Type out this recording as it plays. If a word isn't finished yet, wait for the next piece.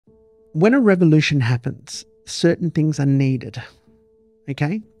when a revolution happens, certain things are needed.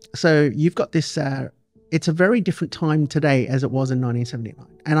 Okay? So you've got this, it's a very different time today as it was in 1979.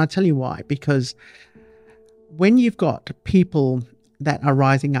 And I tell you why. Because when you've got people that are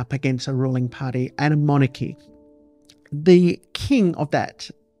rising up against a ruling party and a monarchy, the king of that,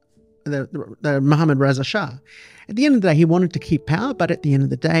 the Mohammad Reza Shah, at the end of the day, he wanted to keep power, but at the end of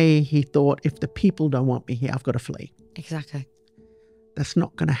the day, he thought, if the people don't want me here, I've got to flee. Exactly. That's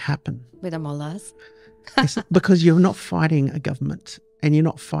not going to happen. With the mullahs. Because you're not fighting a government and you're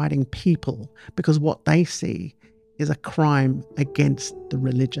not fighting people, because what they see is a crime against the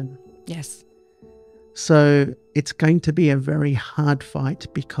religion. Yes. So it's going to be a very hard fight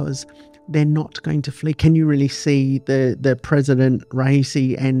because they're not going to flee. Can you really see the President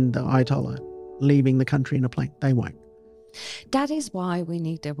Raisi and the Ayatollah leaving the country in a plane? They won't. That is why we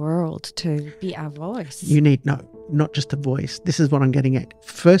need the world to be our voice. You need, not just a voice. This is what I'm getting at.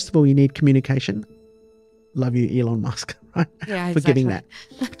 First of all, you need communication. Love you, Elon Musk, right? Yeah, for getting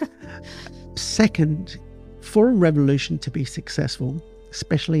exactly. that. Second, for a revolution to be successful,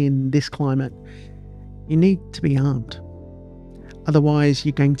 especially in this climate, you need to be armed. Otherwise,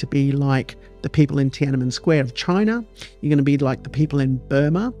 you're going to be like the people in Tiananmen Square of China. You're going to be like the people in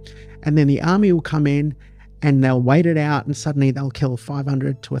Burma. And then the army will come in and they'll wait it out, and suddenly they'll kill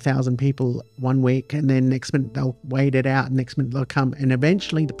 500 to 1,000 people one week. And then next minute they'll wait it out, and next minute they'll come. And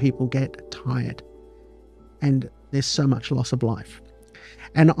eventually the people get tired. And there's so much loss of life.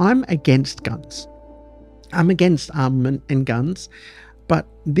 And I'm against guns. I'm against armament and guns. But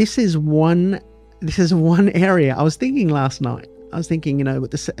this is one area. I was thinking last night, with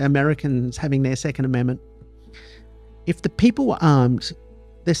the Americans having their Second Amendment, if the people were armed,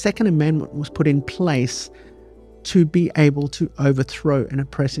 the Second Amendment was put in place to be able to overthrow an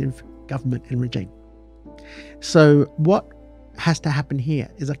oppressive government and regime. So what has to happen here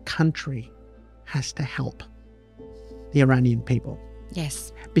is a country has to help the Iranian people.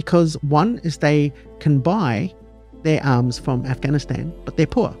 Yes. Because one is they can buy their arms from Afghanistan, but they're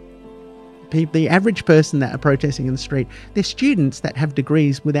poor. The average person that are protesting in the street, they're students that have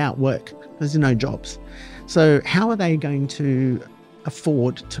degrees without work. There's no jobs. So how are they going to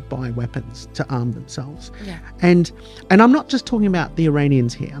afford to buy weapons to arm themselves? Yeah. And I'm not just talking about the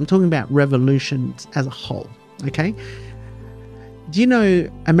Iranians here. I'm talking about revolutions as a whole. Okay. Do you know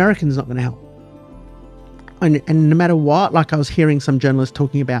Americans not going to help? And no matter what, like I was hearing some journalists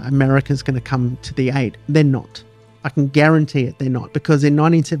talking about America's going to come to the aid. They're not. I can guarantee it, they're not. Because in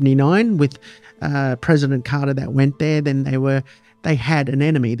 1979, with President Carter that went there, then they had an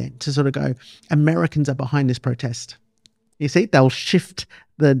enemy then to sort of go, Americans are behind this protest. You see, they'll shift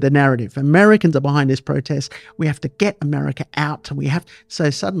the narrative. Americans are behind this protest. We have to get America out. So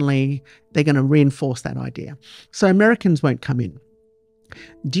suddenly they're going to reinforce that idea. So Americans won't come in.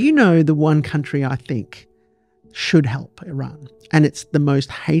 Do you know the one country I think should help Iran? And it's the most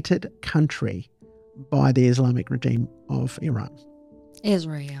hated country by the Islamic regime of Iran.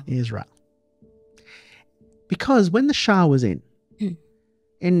 Israel. Because when the Shah was in,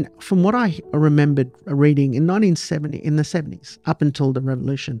 and from what I remembered reading in 1970, in the 70s, up until the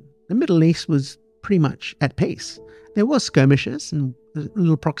revolution, the Middle East was pretty much at peace. There was skirmishes and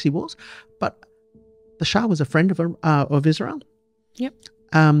little proxy wars, but the Shah was a friend of Israel. Yep.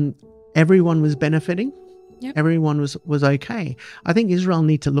 Everyone was benefiting. Yep. Everyone was okay. I think Israel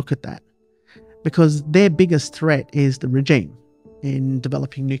need to look at that, because their biggest threat is the regime in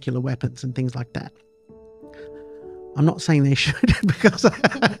developing nuclear weapons and things like that. I'm not saying they should,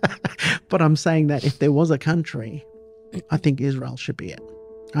 but I'm saying that if there was a country, I think Israel should be it.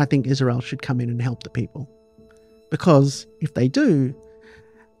 I think Israel should come in and help the people, because if they do,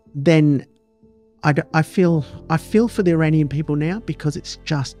 then I feel for the Iranian people now, because it's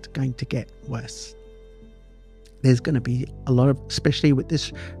just going to get worse. There's going to be a lot of, especially with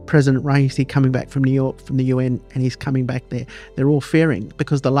this President Raisi coming back from New York, from the UN, and he's coming back there. They're all fearing,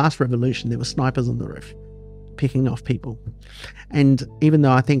 because the last revolution, there were snipers on the roof picking off people. And even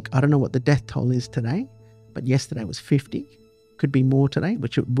though I don't know what the death toll is today, but yesterday was 50, could be more today,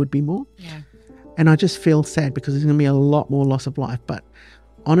 which it would be more. Yeah. And I just feel sad, because there's going to be a lot more loss of life. But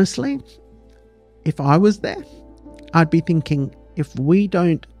honestly, if I was there, I'd be thinking, if we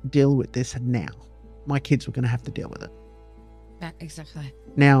don't deal with this now, my kids were going to have to deal with it. Yeah, exactly.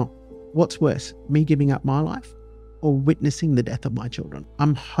 Now, what's worse, me giving up my life or witnessing the death of my children?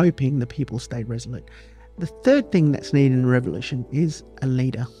 I'm hoping the people stay resolute. The third thing that's needed in a revolution is a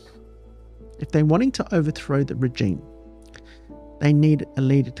leader. If they're wanting to overthrow the regime, they need a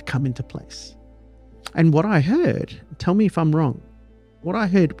leader to come into place. And what I heard, tell me if I'm wrong, what I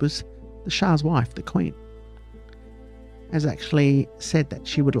heard was the Shah's wife, the Queen. has actually said that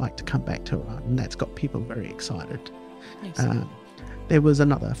she would like to come back to Iran, and that's got people very excited. Yes. There was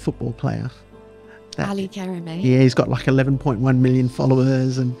another football player. Ali Karimi. Yeah, he's got like 11.1 million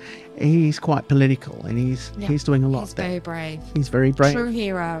followers, and he's quite political, and he's doing a lot. He's very brave. He's very brave. True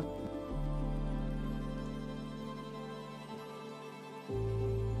hero.